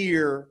to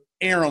hear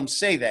Arum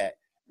say that.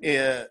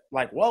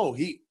 Like, whoa,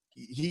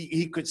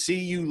 he could see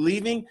you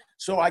leaving.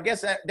 So I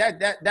guess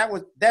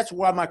that's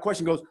why my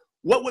question goes,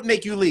 what would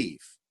make you leave?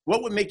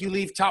 What would make you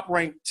leave Top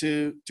Rank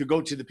to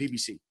go to the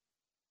PBC?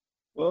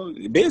 Well,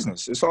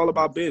 business. It's all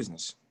about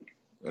business.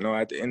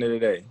 At the end of the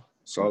day,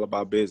 it's all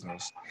about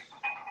business.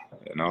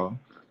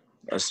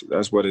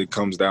 That's what it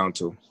comes down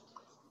to.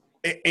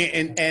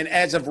 And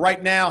as of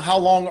right now, how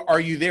long are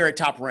you there at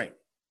Top Rank?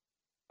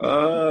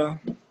 Uh,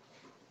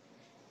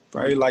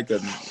 Probably like a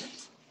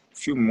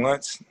few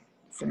months,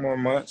 4 more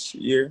months, a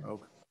year.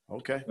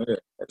 Okay. Yeah,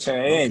 it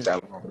ain't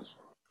that long.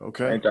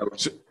 Okay. Ain't that long.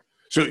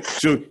 So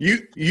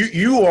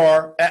you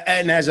are,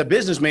 and as a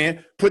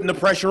businessman, putting the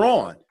pressure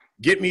on.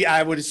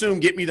 I would assume,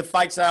 get me the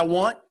fights that I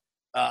want,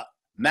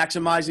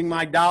 maximizing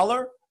my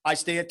dollar. I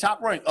stay at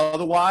top rank.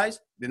 Otherwise,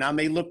 then I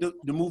may look to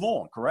move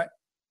on. Correct?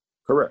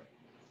 Correct.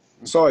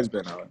 It's always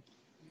been on.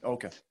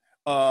 Okay.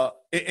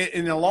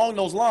 And along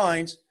those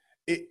lines,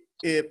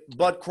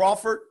 Bud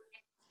Crawford,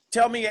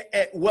 tell me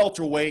at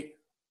welterweight,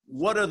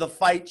 what are the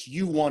fights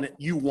you want?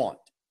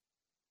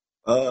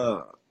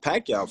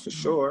 Pacquiao for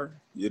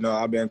sure. You know,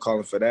 I've been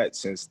calling for that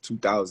since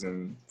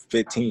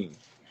 2015,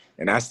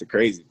 and that's the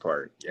crazy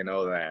part. You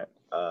know that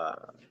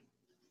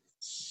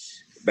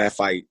that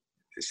fight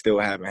still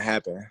haven't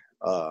happened.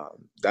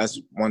 That's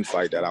one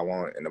fight that I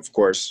want, and of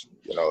course,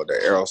 you know, the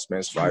Errol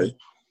Spence fight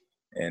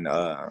and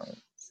the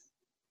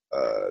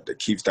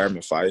Keith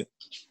Thurman fight.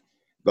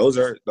 Those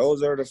are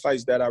the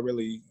fights that I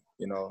really,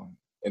 you know,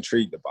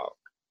 intrigued about.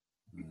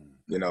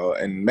 You know,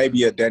 and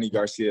maybe a Danny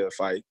Garcia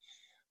fight.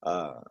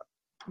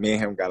 Me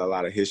and him got a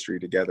lot of history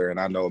together, and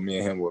I know me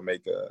and him will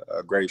make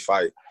a great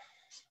fight.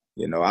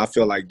 You know, I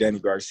feel like Danny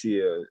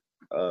Garcia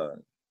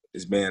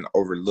is being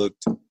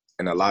overlooked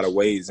in a lot of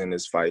ways in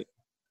this fight.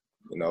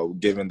 You know,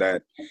 given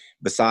that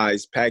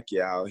besides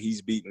Pacquiao,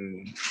 he's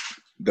beaten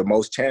the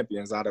most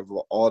champions out of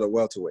all the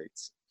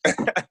welterweights.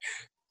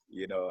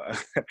 You know,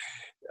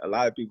 a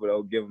lot of people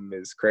don't give him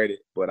his credit,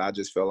 but I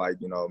just feel like,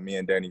 you know, me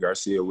and Danny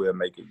Garcia will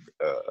make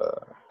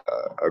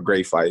a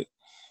great fight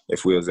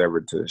if we was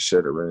ever to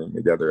share the ring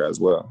together as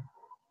well.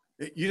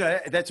 You know,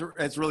 that's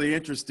really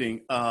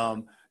interesting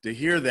to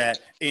hear that.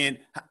 And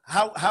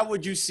how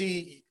would you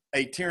see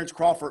a Terrence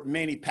Crawford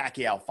Manny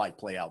Pacquiao fight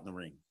play out in the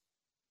ring?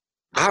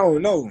 I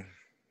don't know,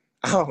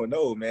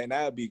 man.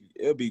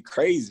 It'll be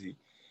crazy,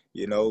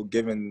 you know,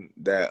 given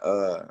that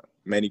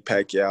Manny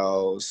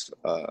Pacquiao's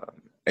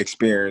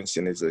experience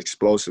and his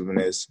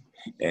explosiveness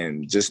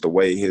and just the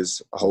way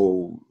his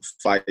whole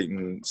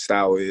fighting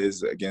style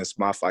is against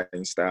my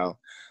fighting style.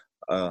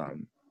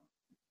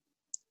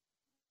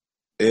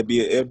 It'd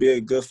be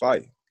a good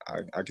fight.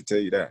 I can tell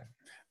you that.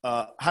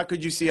 How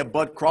could you see a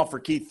Bud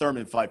Crawford Keith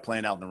Thurman fight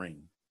playing out in the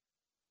ring?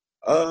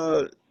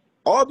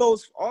 All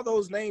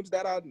those names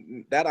that I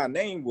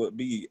named would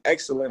be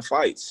excellent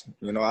fights.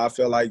 You know, I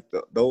feel like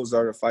those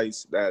are the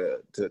fights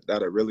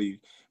that really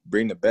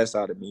bring the best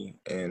out of me,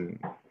 and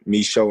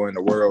me showing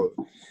the world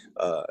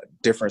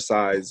different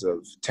sides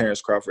of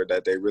Terrence Crawford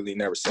that they really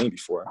never seen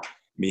before.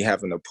 Me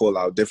having to pull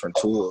out different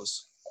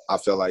tools. I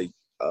feel like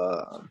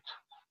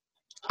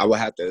I would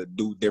have to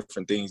do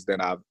different things that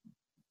I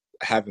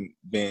haven't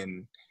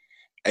been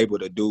able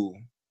to do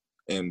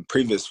in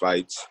previous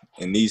fights,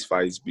 in these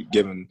fights,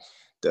 given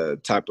the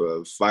type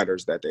of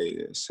fighters that they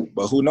is.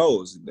 But who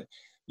knows?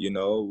 You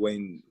know,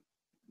 when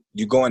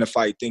you go in a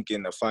fight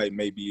thinking the fight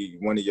may be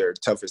one of your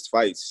toughest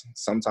fights,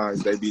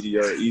 sometimes they be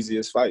your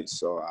easiest fights.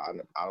 So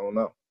I don't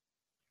know.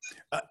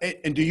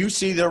 And do you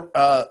see the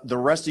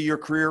rest of your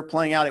career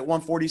playing out at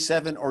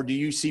 147, or do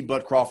you see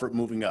Bud Crawford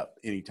moving up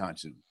anytime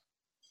soon?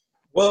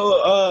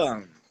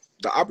 Well,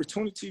 the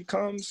opportunity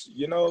comes,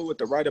 you know, with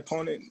the right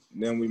opponent,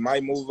 then we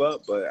might move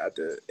up. But at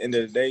the end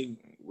of the day,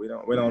 we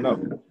don't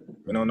know.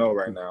 We don't know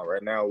right now.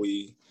 Right now,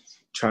 we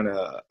trying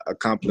to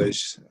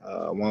accomplish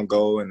one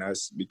goal, and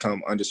that's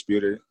become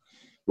undisputed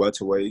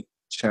welterweight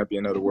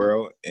champion of the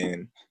world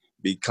and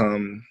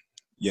become,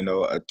 you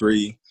know, a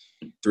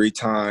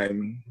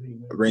three-time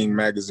Ring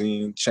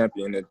Magazine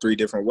champion at 3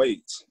 different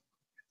weights.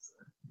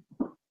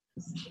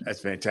 That's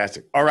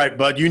fantastic. All right,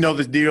 Bud, you know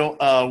the deal.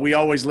 We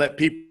always let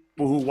people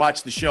who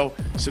watch the show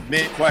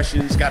submit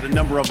questions. Got a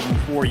number of them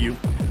for you.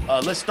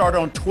 Let's start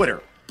on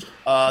Twitter.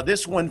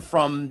 This one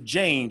from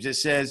James. It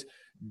says,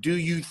 do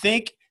you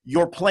think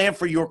your plan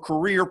for your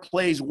career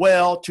plays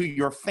well to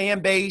your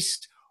fan base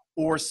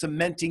or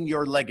cementing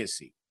your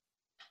legacy?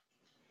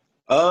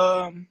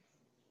 I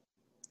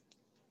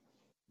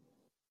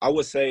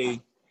would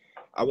say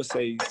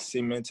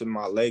cementing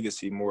my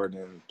legacy more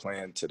than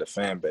playing to the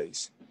fan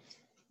base.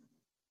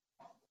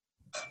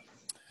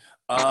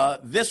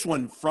 This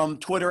one from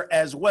Twitter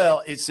as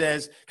well. It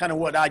says kind of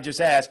what I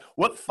just asked.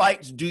 What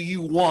fights do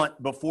you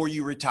want before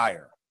you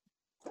retire?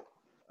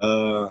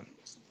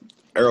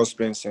 Errol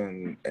Spence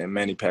and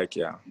Manny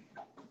Pacquiao.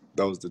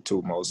 Those are the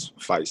 2 most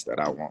fights that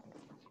I want.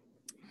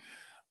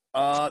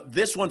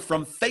 This one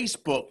from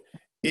Facebook.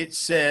 It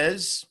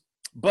says,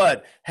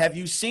 Bud, have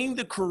you seen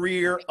the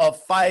career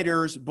of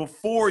fighters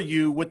before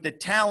you with the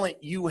talent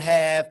you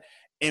have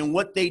and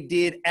what they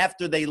did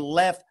after they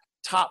left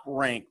Top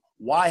Rank?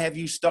 Why have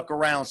you stuck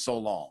around so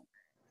long?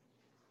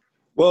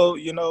 Well,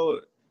 you know,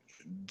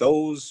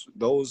 those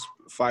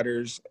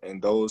fighters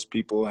and those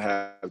people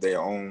have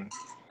their own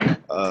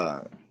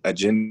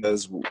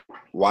agendas,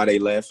 why they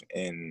left,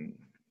 and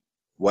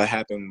what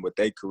happened with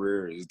their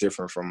career is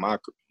different from my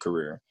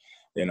career.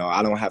 You know,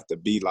 I don't have to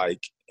be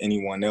like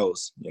anyone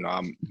else. You know,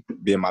 I'm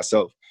being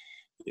myself.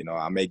 You know,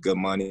 I make good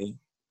money.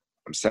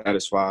 I'm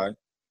satisfied.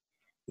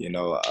 You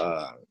know,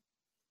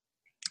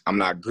 I'm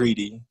not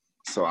greedy,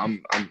 so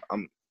I'm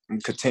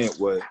content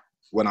with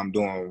what I'm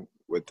doing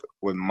with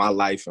my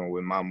life and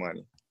with my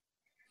money.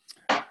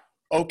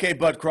 Okay,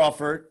 Bud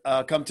Crawford,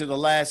 come to the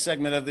last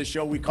segment of the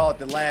show. We call it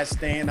The Last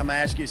Stand. I'm going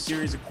to ask you a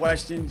series of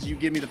questions. You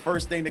give me the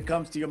first thing that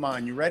comes to your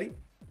mind. You ready?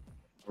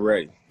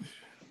 Ready.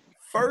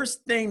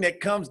 First thing that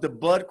comes to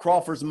Bud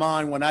Crawford's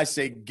mind when I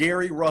say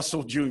Gary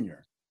Russell Jr.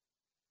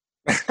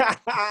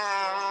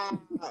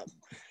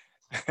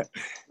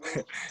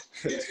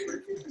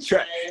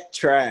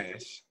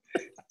 Trash.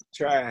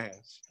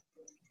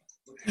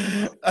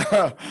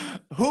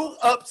 Who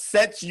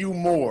upsets you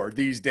more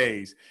these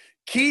days,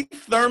 Keith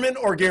Thurman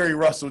or Gary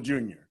Russell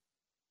Jr.?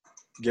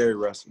 Gary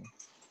Russell.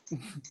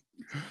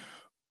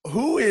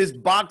 Who is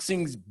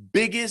boxing's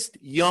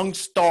biggest young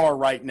star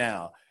right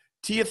now,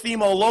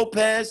 Teofimo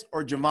Lopez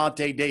or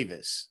Gervonta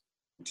Davis?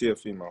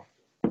 Teofimo.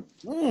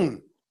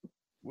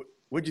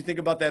 What'd you think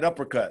about that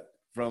uppercut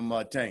from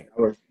Tank?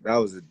 That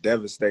was a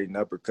devastating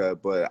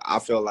uppercut, but I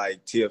feel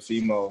like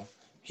Teofimo,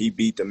 he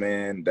beat the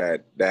man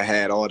that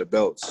had all the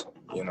belts,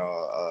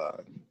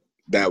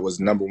 that was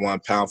number one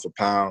pound for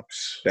pound,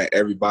 that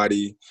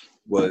everybody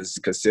was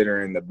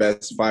considering the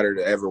best fighter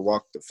to ever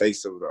walk the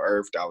face of the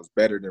earth. That was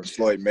better than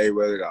Floyd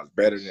Mayweather. That was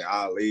better than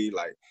Ali.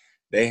 Like,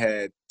 they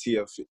had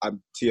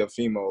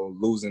Teofimo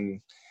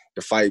losing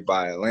the fight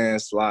by a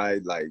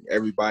landslide. Like,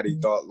 everybody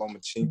thought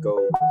Lomachenko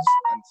was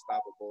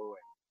unstoppable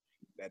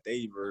and that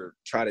they were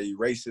try to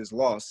erase his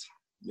loss,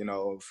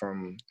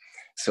 from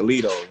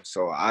Salido.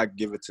 So I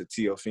give it to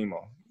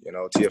Teofimo.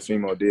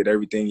 Teofimo did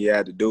everything he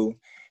had to do.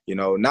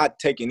 Not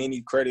taking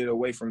any credit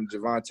away from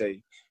Gervonta.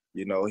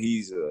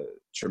 He's a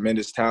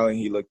tremendous talent.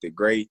 He looked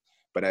great.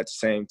 But at the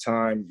same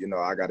time,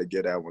 I got to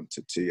give that one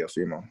to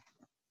Teofimo.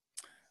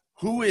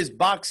 Who is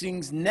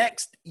boxing's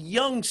next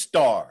young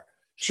star?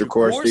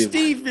 Shakur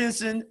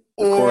Stevenson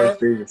or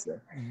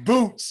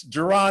Boots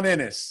Jaron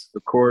Ennis?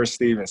 Shakur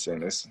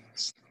Stevenson.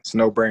 It's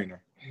no-brainer.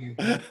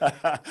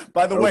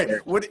 By the way,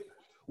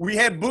 we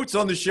had Boots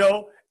on the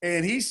show,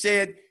 and he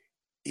said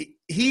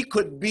he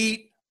could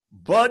beat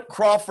Bud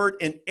Crawford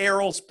and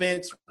Errol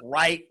Spence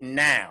right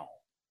now.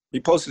 He's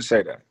supposed to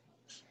say that.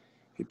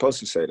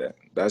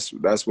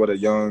 That's what a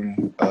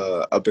young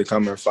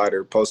up-and-coming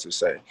fighter is supposed to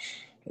say.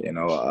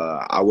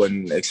 I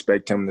wouldn't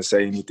expect him to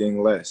say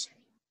anything less.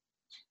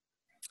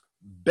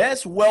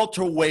 Best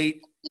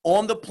welterweight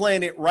on the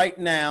planet right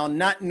now,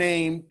 not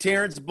named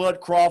Terrence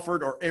Bud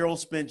Crawford or Errol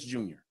Spence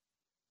Jr.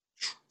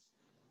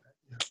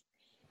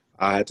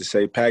 I had to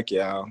say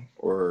Pacquiao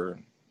or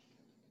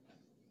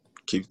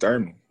Keith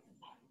Thurman.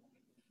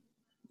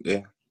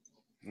 Yeah.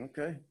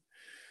 Okay.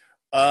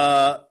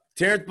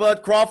 Terrence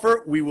Bud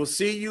Crawford, we will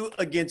see you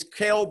against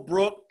Kell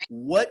Brook.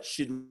 What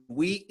should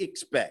we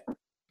expect?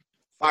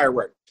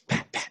 Fireworks.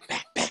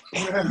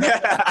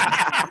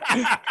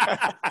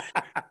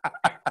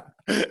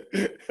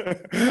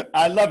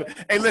 I love it.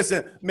 Hey,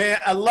 listen, man,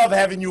 I love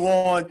having you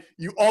on.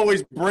 You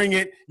always bring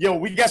it. Yo,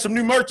 we got some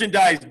new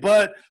merchandise,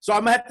 Bud. So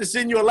I'm going to have to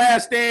send you a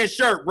Last Stand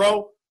shirt,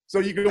 bro, so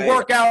you can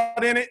work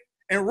out in it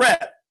and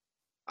rep.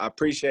 I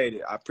appreciate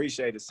it.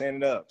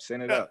 Send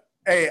it up.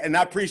 Hey, and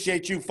I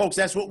appreciate you, folks.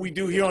 That's what we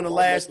do here on The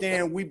Last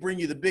Stand. We bring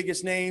you the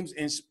biggest names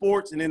in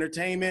sports and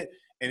entertainment,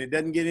 and it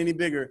doesn't get any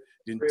bigger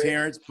than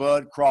Terrence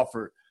Bud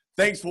Crawford.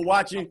 Thanks for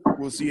watching.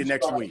 We'll see you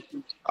next week.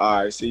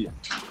 All right, see you.